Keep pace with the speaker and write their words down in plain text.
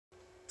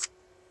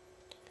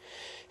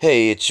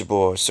Hey, it's your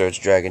boy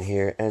SergDragon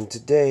here, and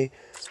today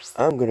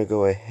I'm gonna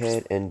go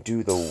ahead and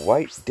do the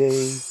White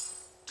Day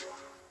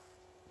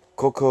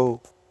Cocoa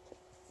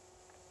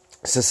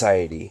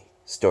Society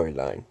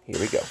storyline. Here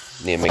we go.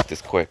 Need to make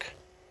this quick.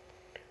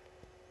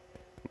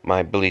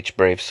 My Bleach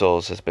Brave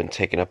Souls has been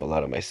taking up a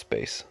lot of my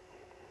space.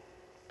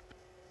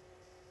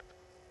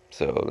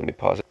 So let me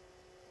pause it.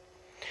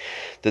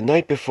 The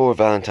night before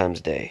Valentine's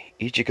Day,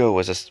 Ichigo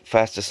was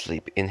fast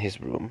asleep in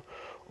his room,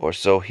 or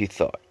so he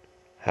thought.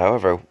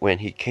 However, when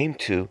he came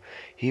to,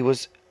 he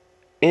was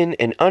in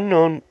an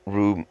unknown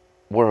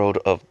world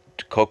of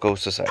Cocoa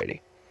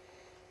Society.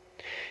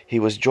 He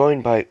was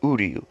joined by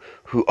Uryu,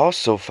 who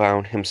also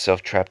found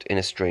himself trapped in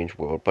a strange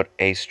world, but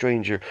a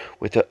stranger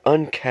with an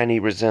uncanny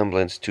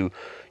resemblance to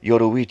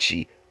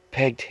Yoruichi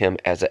pegged him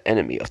as an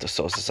enemy of the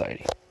Soul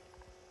Society.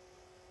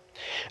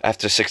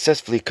 After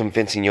successfully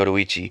convincing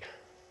Yoruichi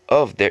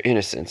of their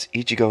innocence,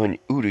 Ichigo and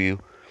Uryu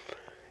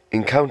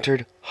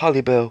encountered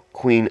Holybell,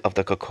 Queen of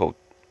the Cocoa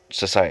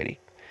Society,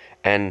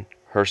 and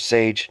her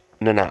sage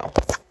Nanao.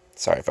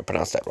 Sorry if I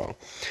pronounced that wrong.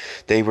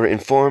 They were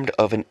informed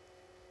of an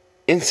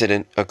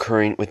incident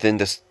occurring within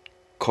the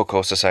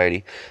Cocoa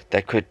Society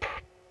that could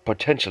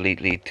potentially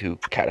lead to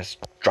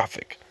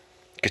catastrophe.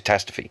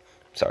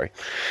 Sorry.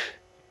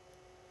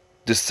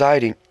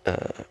 Deciding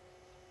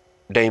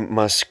they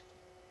must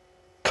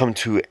come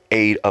to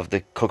aid of the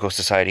Cocoa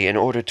Society in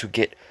order to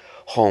get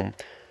home,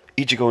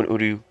 Ichigo and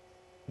Uryu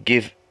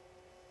gave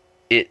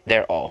it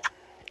their all.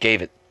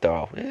 It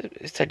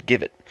said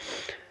give it.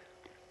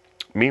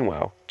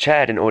 Meanwhile,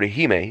 Chad and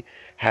Orihime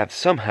have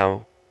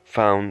somehow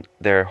found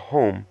their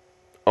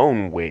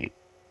own way.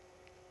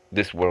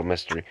 This world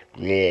mystery.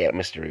 Yeah,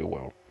 mystery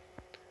world.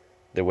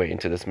 Their way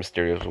into this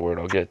mysterious world.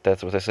 I'll get it.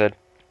 That's what I said.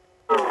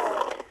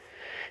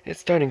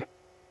 It's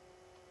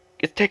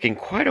taking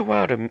quite a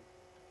while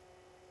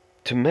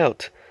to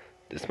melt.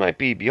 This might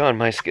be beyond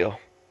my skill.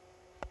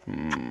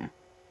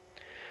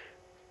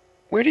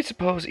 Where do you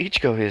suppose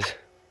Ichigo is?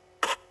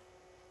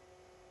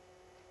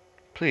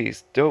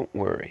 Please, don't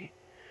worry,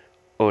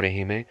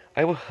 Orihime.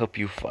 I will help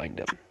you find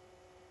him.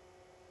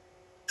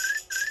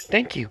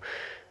 Thank you,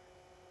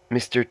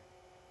 Mr.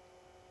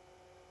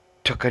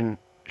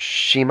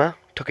 Tokishima.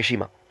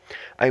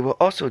 I will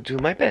also do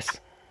my best.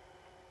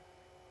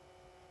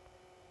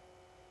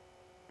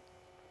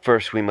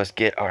 First, we must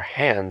get our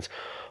hands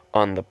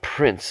on the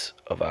prince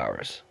of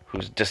ours,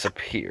 who's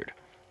disappeared,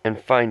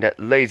 and find that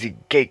lazy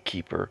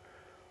gatekeeper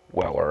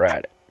while we're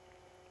at it.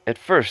 At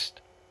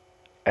first,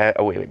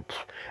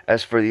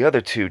 as for the other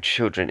two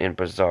children in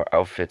bizarre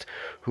outfits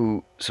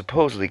who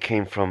supposedly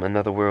came from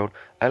another world,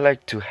 I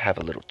like to have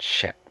a little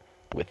chat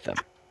with them.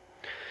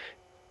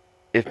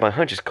 If my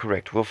hunch is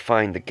correct, we'll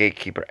find the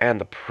gatekeeper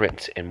and the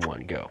prince in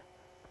one go.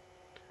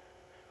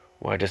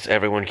 Why does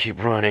everyone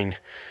keep running?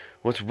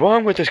 What's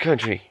wrong with this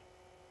country?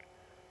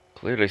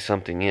 Clearly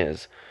something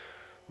is,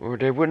 or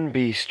there wouldn't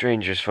be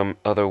strangers from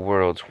other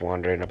worlds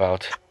wandering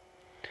about.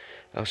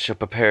 I shall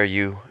prepare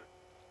you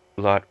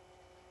lot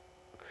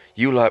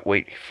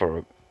wait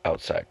for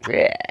outside.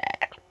 Yeah.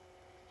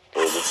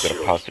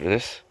 Gotta pause through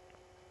this.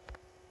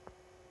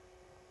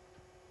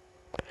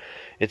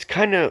 It's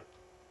kinda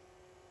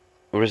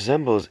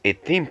resembles a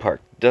theme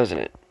park, doesn't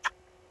it?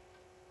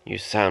 You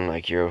sound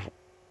like you're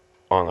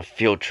on a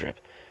field trip.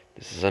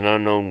 This is an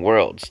unknown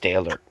world. Stay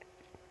alert.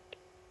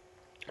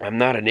 I'm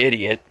not an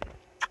idiot.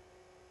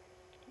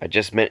 I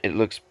just meant it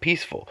looks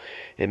peaceful.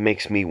 It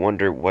makes me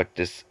wonder what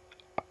this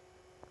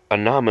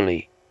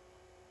anomaly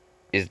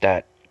is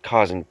that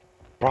causing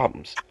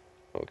problems.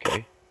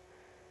 Okay.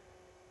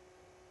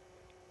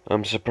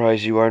 I'm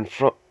surprised you aren't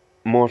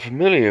more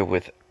familiar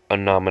with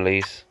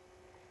anomalies.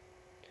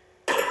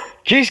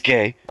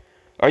 Kisuke?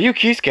 Are you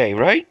Kisuke,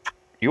 right?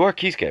 You are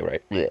Kisuke,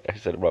 right? Yeah, I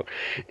said it wrong.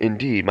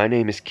 Indeed, my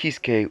name is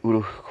Kisuke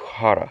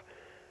Uruhara,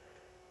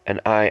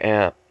 and I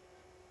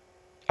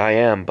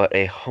am but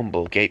a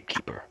humble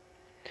gatekeeper.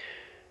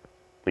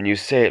 When you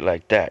say it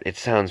like that, it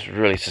sounds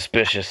really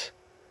suspicious.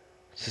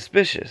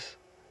 Suspicious?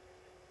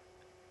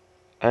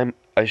 I'm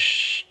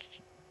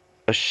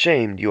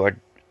ashamed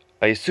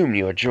I assume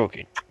you are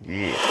joking.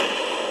 Yeah.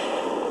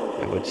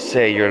 I would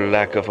say your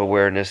lack of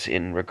awareness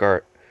in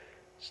regard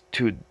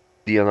to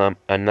the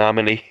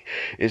anomaly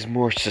is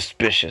more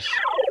suspicious.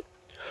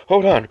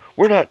 Hold on,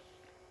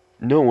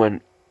 no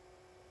one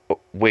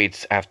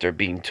waits after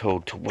being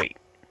told to wait.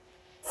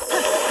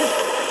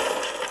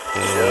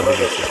 And let me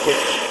get this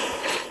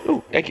quick.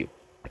 Ooh, thank you.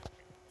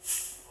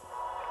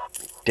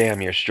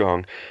 Damn, you're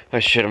strong. I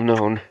should have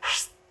known.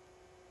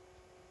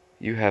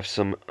 You have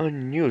some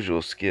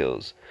unusual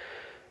skills,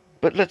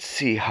 but let's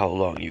see how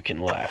long you can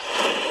last.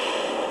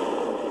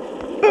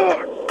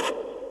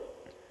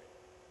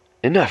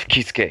 Enough,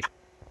 Kisuke.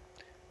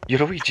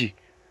 Yoruichi.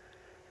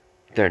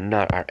 They're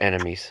not our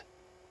enemies.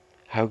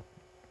 How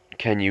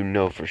can you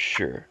know for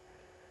sure?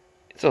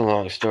 It's a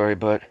long story,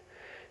 but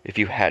if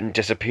you hadn't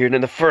disappeared in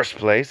the first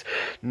place,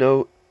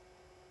 no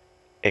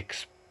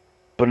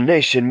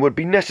explanation would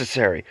be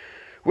necessary.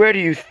 Where do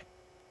you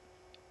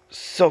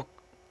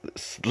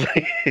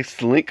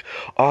slink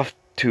off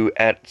to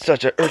at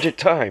such an urgent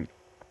time?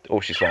 Oh,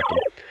 she slapped him.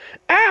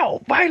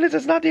 Ow! Violence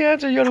is not the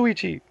answer,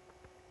 Yoruichi!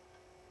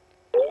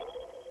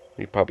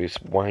 He probably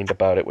whined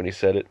about it when he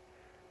said it.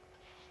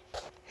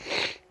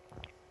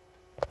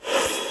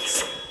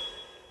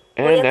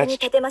 And that's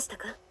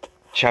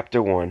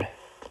chapter 1.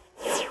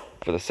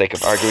 For the sake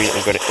of arguing,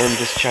 I'm going to end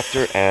this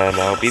chapter, and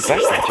I'll be back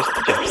in just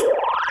a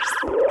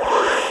bit.